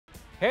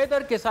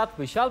हैदर के साथ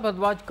Vishal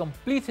Bhardwaj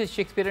complete his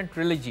Shakespearean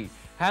trilogy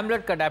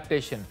Hamlet का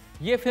अडैप्टेशन।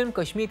 ये फिल्म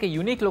कश्मीर के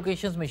यूनिक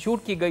लोकेशंस में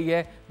शूट की गई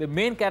है। The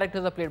main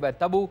characters are played by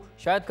Tabu,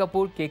 Shahid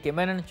Kapoor, के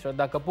Menon,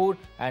 Shraddha Kapoor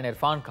and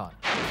Irfan Khan.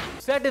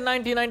 Set in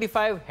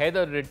 1995,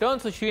 Haider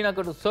returns to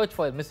Srinagar to search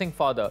for his missing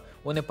father.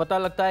 उन्हें पता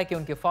लगता है कि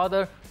उनके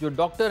फादर जो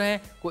डॉक्टर हैं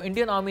को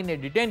इंडियन आर्मी ने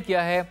डिटेन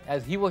किया है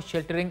as he was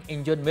sheltering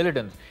injured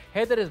militants.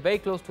 Haider is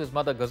very close to his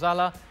mother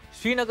Ghazala.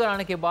 Srinagar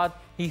आने के बाद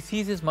he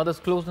sees his mother's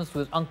closeness to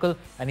his uncle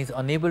and he is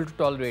unable to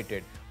tolerate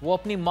it. वो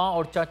अपनी माँ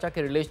और चाचा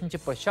के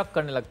रिलेशनशिप पर शक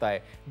करने लगता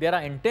है. There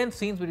are intense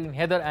scenes between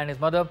Haider and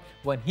his mother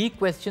when he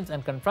questions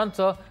and confronts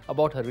her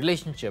about her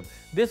relationship.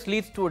 This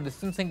leads to a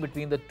distancing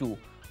between the two.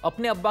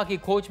 अपने अब्बा की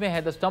खोज में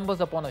Haider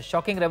stumbles upon a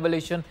shocking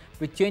revelation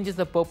which changes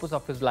the purpose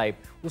of his life.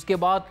 उसके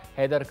बाद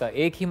हैदर का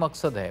एक ही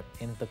मकसद है,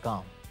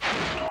 इंतकाम.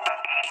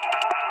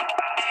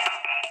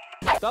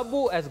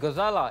 Taboo as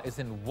Ghazala is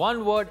in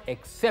one word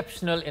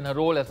exceptional in her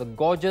role as a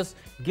gorgeous,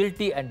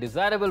 guilty and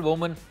desirable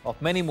woman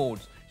of many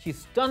moods. She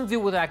stuns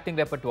you with her acting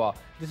repertoire.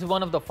 This is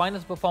one of the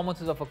finest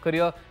performances of her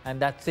career and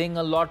that's saying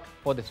a lot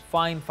for this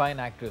fine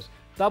actress.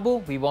 Taboo,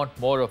 we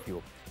want more of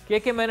you.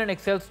 के Menon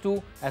excels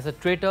too as a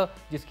traitor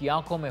जिसकी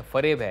आंखों में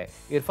फरेब है.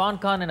 Irfan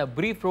Khan in a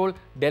brief role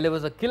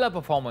delivers a killer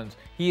performance.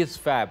 He is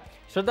fab.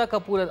 Shraddha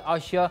Kapoor as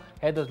Ashiya,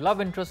 Haider's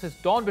love interest, is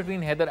torn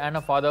between Haider and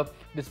her father,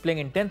 displaying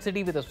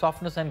intensity with a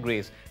softness and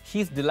grace.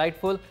 She's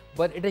delightful,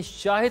 but it is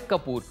Shahid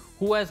Kapoor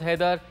who as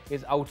Haider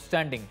is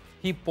outstanding.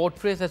 He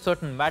portrays a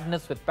certain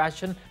madness with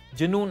passion,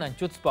 junoon and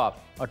chutzpah,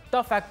 a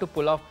tough act to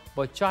pull off,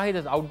 but Shahid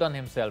has outdone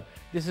himself.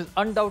 This is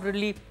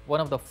undoubtedly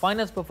one of the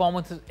finest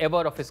performances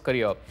ever of his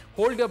career.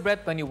 Hold your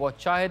breath when you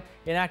watch Shahid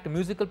enact a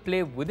musical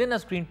play within a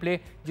screenplay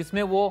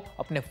जिसमें वो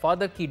अपने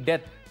father की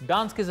death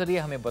dance के जरिए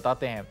हमें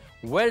बताते हैं.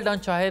 Well done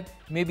Shahid,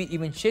 maybe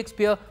even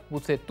Shakespeare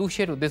would say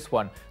touche to this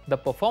one. The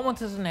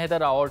performances in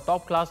Haider are all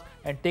top class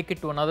and take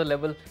it to another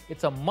level.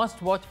 It's a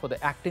must watch for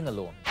the acting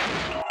alone.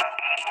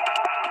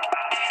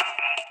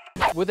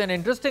 With an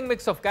interesting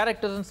mix of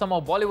characters and some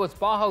of Bollywood's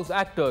powerhouse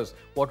actors,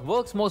 what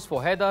works most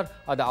for Haider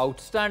are the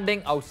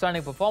outstanding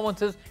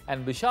performances,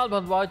 and Vishal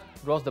Bhardwaj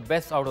draws the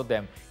best out of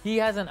them. He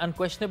has an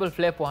unquestionable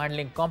flair for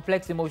handling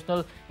complex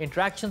emotional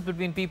interactions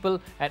between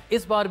people, and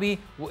इस बार भी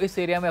वो इस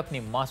area में अपनी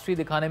mastery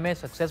दिखाने में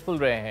successful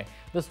रहे हैं.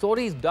 The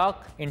story is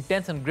dark,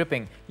 intense and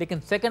gripping,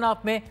 लेकिन second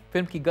half में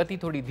फिल्म की गति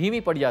थोड़ी धीमी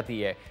पड़ जाती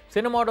है.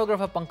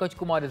 Cinematographer Pankaj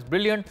Kumar is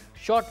brilliant,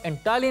 shot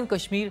entirely in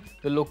Kashmir.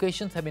 The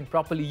locations have been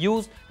properly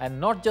used and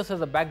not just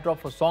as a backdrop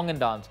for song and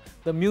dance.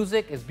 The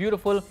music is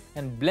beautiful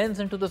and blends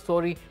into the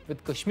story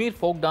with Kashmir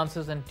folk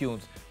dances and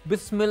tunes.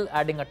 Bismil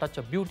adding a touch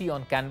of beauty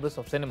on canvas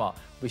of cinema.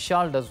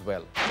 Vishal does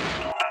well.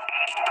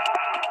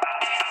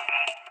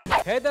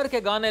 Haider के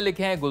गाने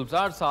लिखे हैं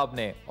गुलजार साहब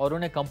ने और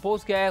उन्हें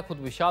compose किया है खुद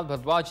विशाल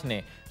भारद्वाज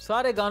ने.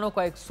 सारे गानों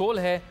का एक सोल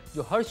है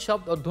जो हर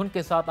शब्द और धुन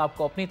के साथ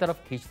आपको अपनी तरफ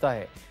खींचता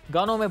है.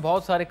 गानों में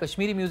बहुत सारे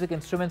कश्मीरी म्यूजिक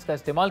इंस्ट्रूमेंट्स का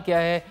इस्तेमाल किया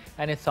है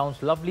and it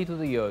sounds lovely to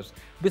the years.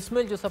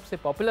 Bismil जो सबसे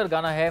पॉपुलर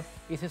गाना है,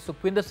 इसे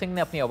सुखविंदर सिंह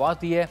ने अपनी आवाज़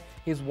दी है.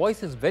 His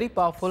voice is very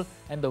powerful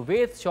and the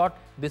way it's shot,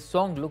 this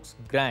song looks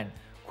grand.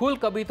 खुल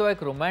कभी तो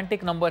एक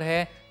रोमांटिक नंबर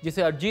है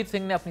जिसे अरिजीत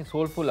सिंह ने अपनी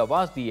सोलफुल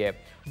आवाज़ दी है.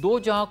 दो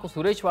जहां को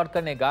सुरेश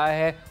वाडकर ने गाया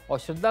है और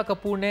श्रद्धा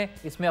कपूर ने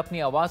इसमें अपनी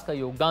आवाज़ का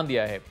योगदान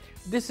दिया है.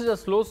 This is a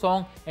slow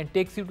song and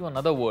takes you to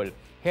another world.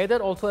 Haider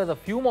also has a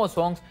few more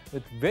songs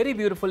with very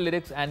beautiful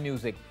lyrics and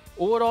music.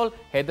 Overall,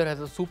 Haider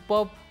has a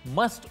superb,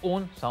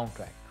 must-own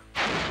soundtrack.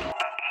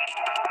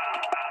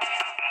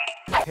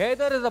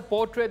 Haider is a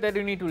portrait that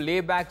you need to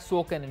lay back,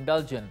 soak and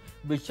indulge in.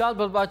 Vishal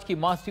Bhardwaj की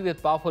mastery with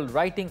powerful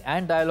writing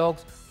and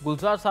dialogues,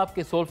 Gulzar Saab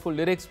के soulful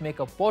lyrics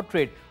make a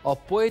portrait of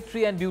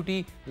poetry and beauty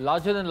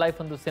larger than life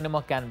on the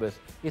cinema canvas.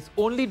 Its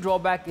only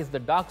drawback is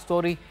the dark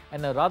story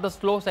and a rather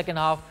slow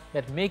second half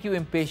that make you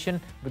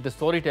impatient with the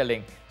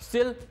storytelling.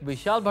 Still,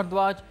 Vishal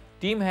Bhardwaj,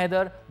 Team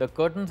Haider, the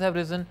curtains have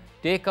risen.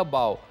 Take a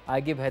bow. I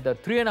give Haider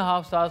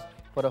 3.5 stars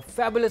for a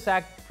fabulous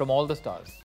act from all the stars.